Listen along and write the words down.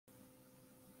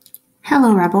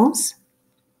Hello, Rebels.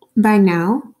 By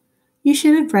now, you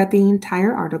should have read the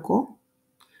entire article.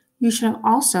 You should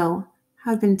also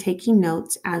have been taking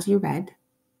notes as you read.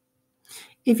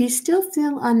 If you still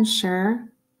feel unsure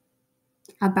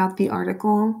about the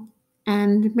article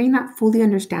and may not fully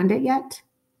understand it yet,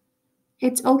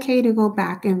 it's okay to go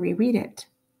back and reread it.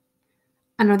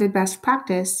 Another best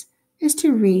practice is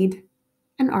to read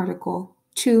an article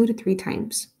 2 to 3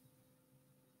 times.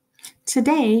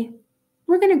 Today,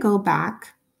 we're going to go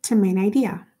back to main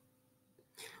idea.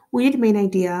 We did main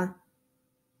idea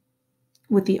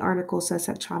with the article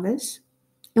Cesar Chavez,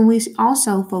 and we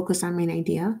also focus on main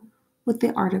idea with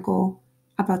the article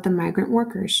about the migrant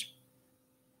workers.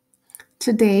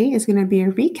 Today is going to be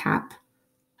a recap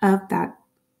of that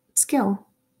skill.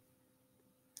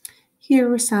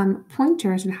 Here are some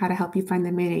pointers on how to help you find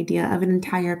the main idea of an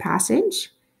entire passage.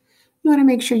 You want to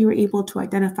make sure you're able to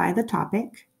identify the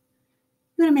topic.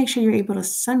 You want to make sure you're able to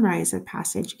summarize the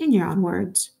passage in your own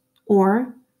words,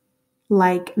 or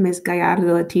like Ms.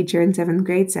 Gallardo, a teacher in 7th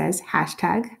grade, says,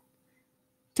 hashtag,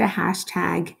 to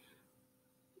hashtag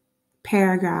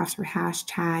paragraphs or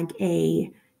hashtag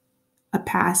a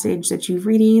passage that you're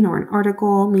reading or an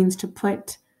article means to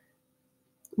put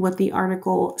what the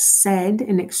article said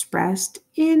and expressed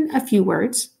in a few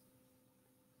words.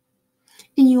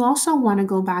 And you also want to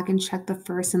go back and check the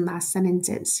first and last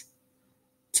sentences.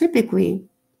 Typically,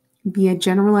 be a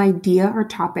general idea or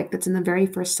topic that's in the very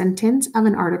first sentence of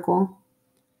an article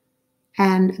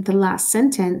and the last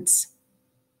sentence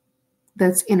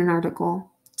that's in an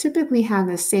article typically have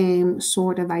the same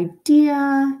sort of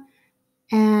idea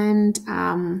and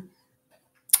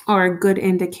are a good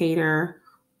indicator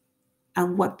of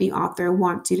what the author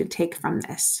wants you to take from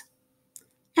this.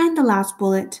 And the last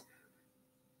bullet,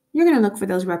 you're going to look for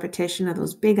those repetition of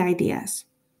those big ideas.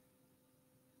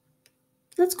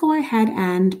 Let's go ahead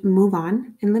and move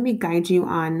on, and let me guide you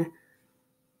on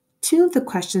 2 of the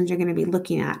questions you're going to be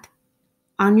looking at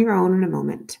on your own in a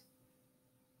moment.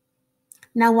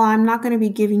 Now, while I'm not going to be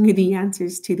giving you the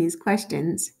answers to these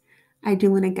questions, I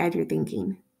do want to guide your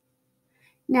thinking.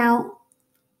 Now,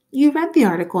 you read the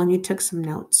article and you took some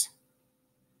notes.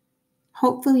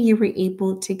 Hopefully, you were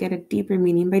able to get a deeper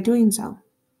meaning by doing so.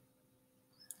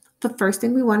 The first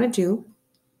thing we want to do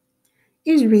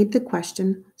is read the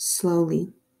question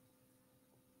slowly.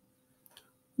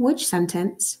 Which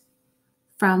sentence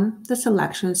from the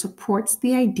selection supports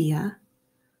the idea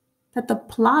that the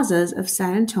plazas of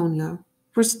San Antonio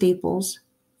were staples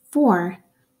for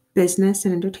business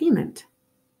and entertainment?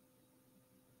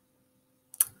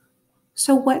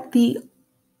 So, what the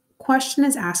question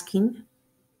is asking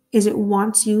is it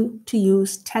wants you to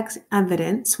use text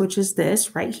evidence, which is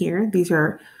this right here. These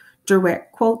are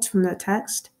direct quotes from the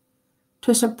text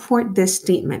to support this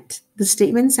statement. The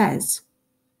statement says,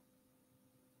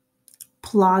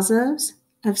 plazas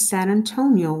of San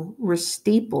Antonio were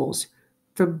staples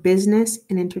for business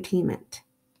and entertainment.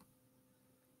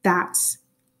 That's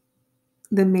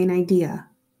the main idea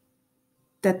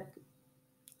that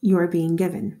you're being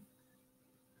given.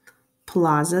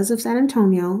 Plazas of San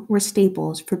Antonio were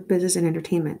staples for business and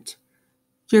entertainment.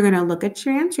 You're going to look at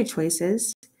your answer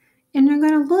choices and you're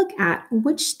going to look at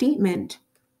which statement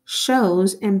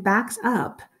shows and backs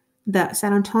up that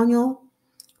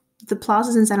the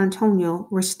plazas in San Antonio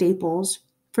were staples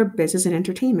for business and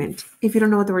entertainment. If you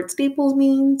don't know what the word staples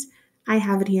means, I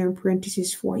have it here in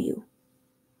parentheses for you.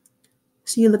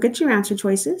 So you look at your answer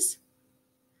choices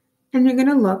and you're going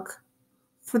to look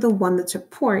for the one that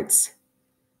supports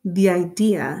the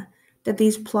idea that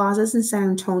these plazas in San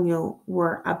Antonio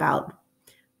were about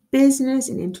business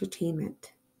and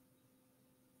entertainment.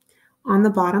 On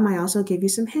the bottom, I also give you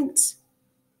some hints.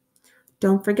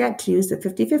 Don't forget to use the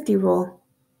 50-50 rule.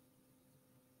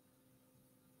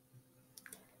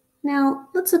 Now,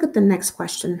 let's look at the next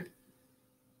question.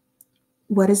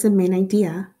 What is the main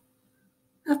idea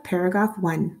of paragraph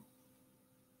 1?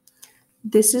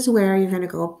 This is where you're going to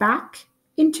go back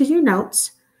into your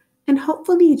notes and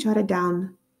hopefully you jotted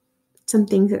down some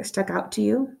things that stuck out to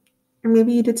you, or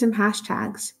maybe you did some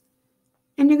hashtags.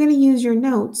 And you're going to use your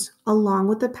notes along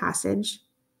with the passage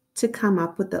to come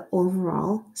up with the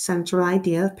overall central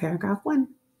idea of paragraph 1.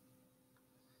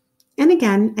 And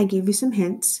again, I gave you some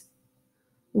hints.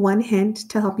 One hint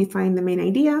to help you find the main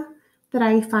idea that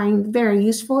I find very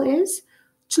useful is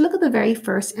to look at the very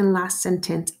first and last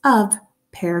sentence of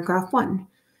paragraph 1.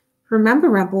 Remember,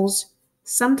 Rebels,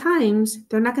 sometimes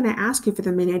they're not going to ask you for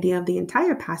the main idea of the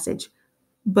entire passage,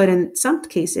 but in some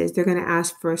cases, they're going to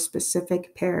ask for a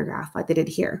specific paragraph like they did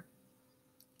here.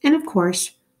 And of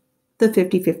course, the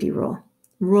 50-50 rule.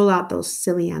 Rule out those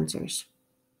silly answers.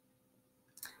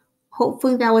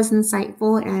 Hopefully that was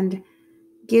insightful, and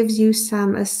gives you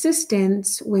some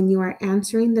assistance when you are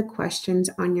answering the questions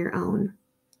on your own.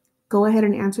 Go ahead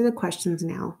and answer the questions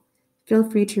now. Feel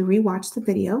free to rewatch the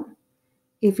video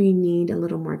if you need a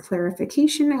little more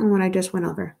clarification on what I just went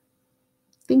over.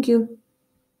 Thank you.